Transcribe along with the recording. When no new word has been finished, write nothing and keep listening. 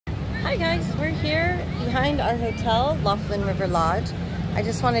Hi guys, we're here behind our hotel, Laughlin River Lodge. I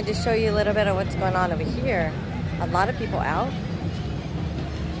just wanted to show you a little bit of what's going on over here. A lot of people out.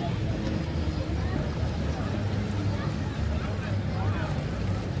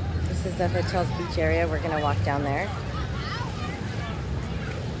 This is the hotel's beach area. We're gonna walk down there.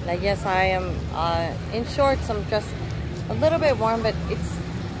 Now yes, I am in shorts. I'm just a little bit warm, but it's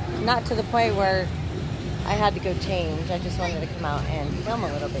not to the point where I had to go change. I just wanted to come out and film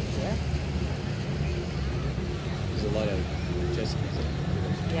a little bit here. There's a lot of jet skis.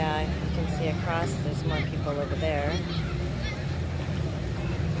 Yeah, you can see across, there's more people over there.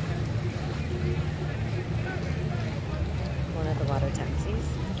 One of the water taxis.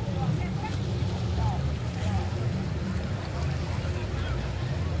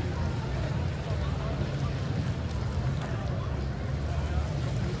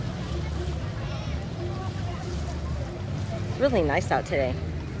 It's really nice out today.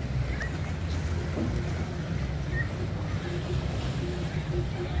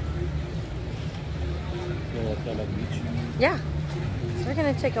 Down by the beach? Yeah. So we're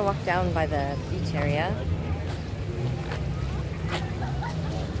gonna take a walk down by the beach area. I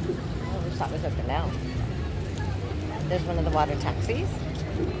wish that was open now. There's one of the water taxis.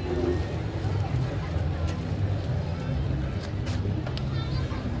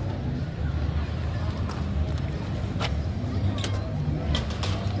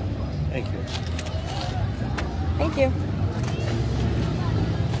 Thank you. Thank you.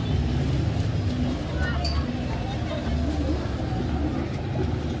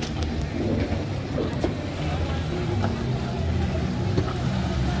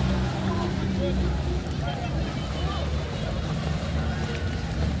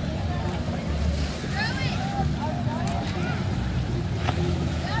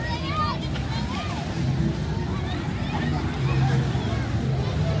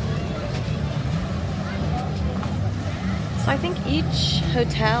 So I think each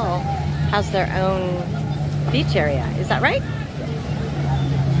hotel has their own beach area. Is that right?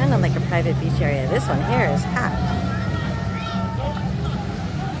 Kind of like a private beach area. This one here is packed.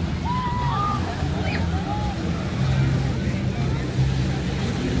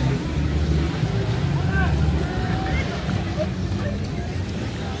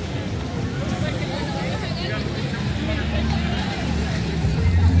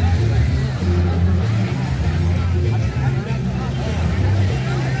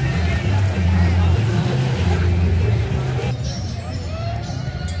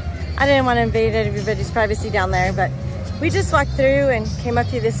 I didn't want to invade everybody's privacy down there, but we just walked through and came up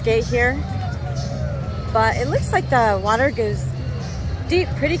to this gate here. But it looks like the water goes deep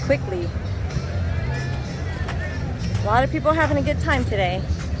pretty quickly. A lot of people having a good time today.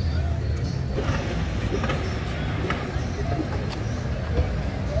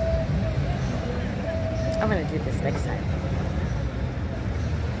 I'm gonna do this next time.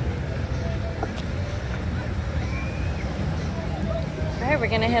 All right, we're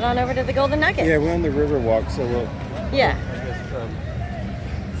gonna head on over to the Golden Nugget. Yeah, we're on the river walk, so we'll... Yeah. I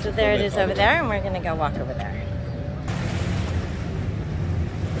guess, So there it is over there, and we're gonna go walk over there.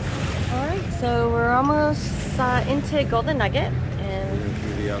 All right, so we're almost into Golden Nugget, and we're gonna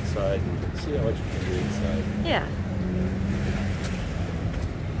do the outside and see how much you can do inside. yeah.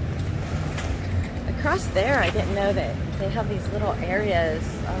 Across there, I didn't know that they have these little areas.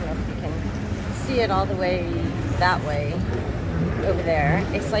 I don't know if you can see it all the way that way over there.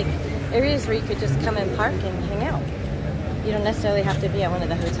 It's like areas where you could just come and park and hang out. You don't necessarily have to be at one of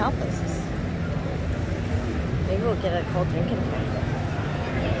the hotel places. Maybe we'll get a cold drink in here.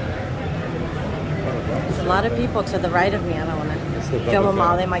 There's a lot of people to the right of me. I don't want to film them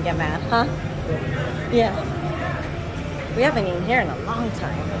all. They might get mad. Huh? Yeah. We haven't eaten here in a long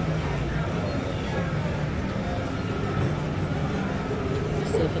time.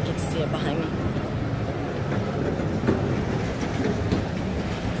 Let's see if you can see it behind me.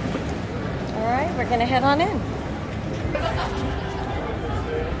 All right, we're gonna head on in.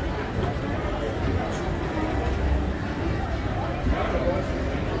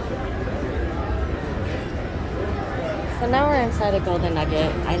 So now we're inside a Golden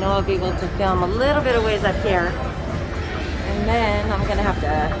Nugget. I know I'll be able to film a little bit of ways up here. And then I'm gonna have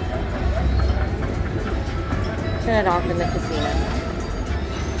to turn it off in the casino.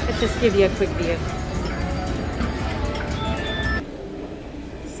 Let's just give you a quick view.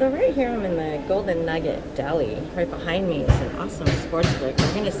 So right here I'm in the Golden Nugget Deli. Right behind me is an awesome sports book.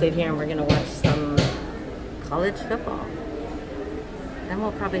 We're gonna sit here and we're gonna watch some college football. Then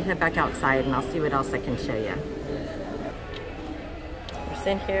we'll probably head back outside and I'll see what else I can show you. We're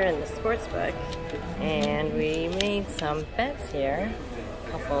sitting here in the sports book and we made some bets here.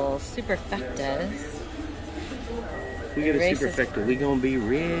 couple superfectas. We get a superfecta, we gonna be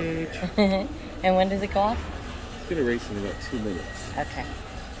rich. And when does it go off? It's gonna race in about 2 minutes. Okay.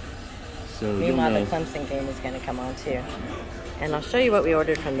 So meanwhile, the Clemson game is gonna come on too. And I'll show you what we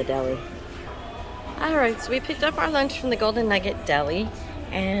ordered from the deli. All right, so we picked up our lunch from the Golden Nugget Deli,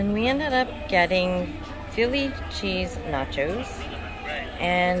 and we ended up getting Philly cheese nachos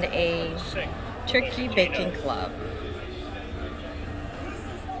and a turkey bacon club.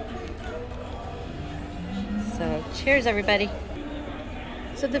 So cheers, everybody.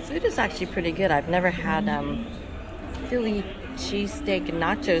 So the food is actually pretty good. I've never had Philly cheesesteak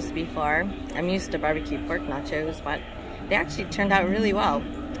nachos before. I'm used to barbecue pork nachos, but they actually turned out really well.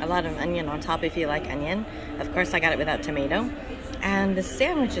 A lot of onion on top if you like onion. Of course, I got it without tomato. And the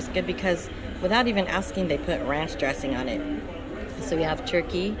sandwich is good because without even asking, they put ranch dressing on it. So we have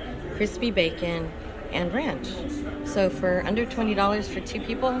turkey, crispy bacon, and ranch. So for under $20 for 2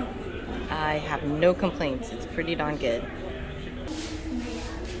 people, I have no complaints. It's pretty darn good.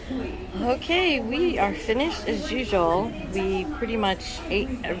 Okay, we are finished as usual. We pretty much ate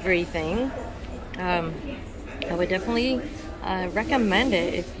everything. I would definitely recommend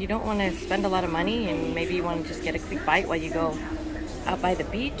it if you don't want to spend a lot of money and maybe you want to just get a quick bite while you go out by the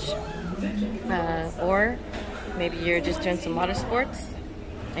beach. Or maybe you're just doing some water sports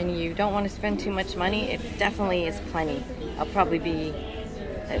and you don't want to spend too much money. It definitely is plenty. I'll probably be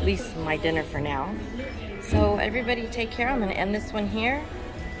at least my dinner for now. So everybody take care. I'm going to end this one here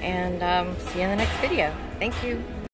and see you in the next video. Thank you.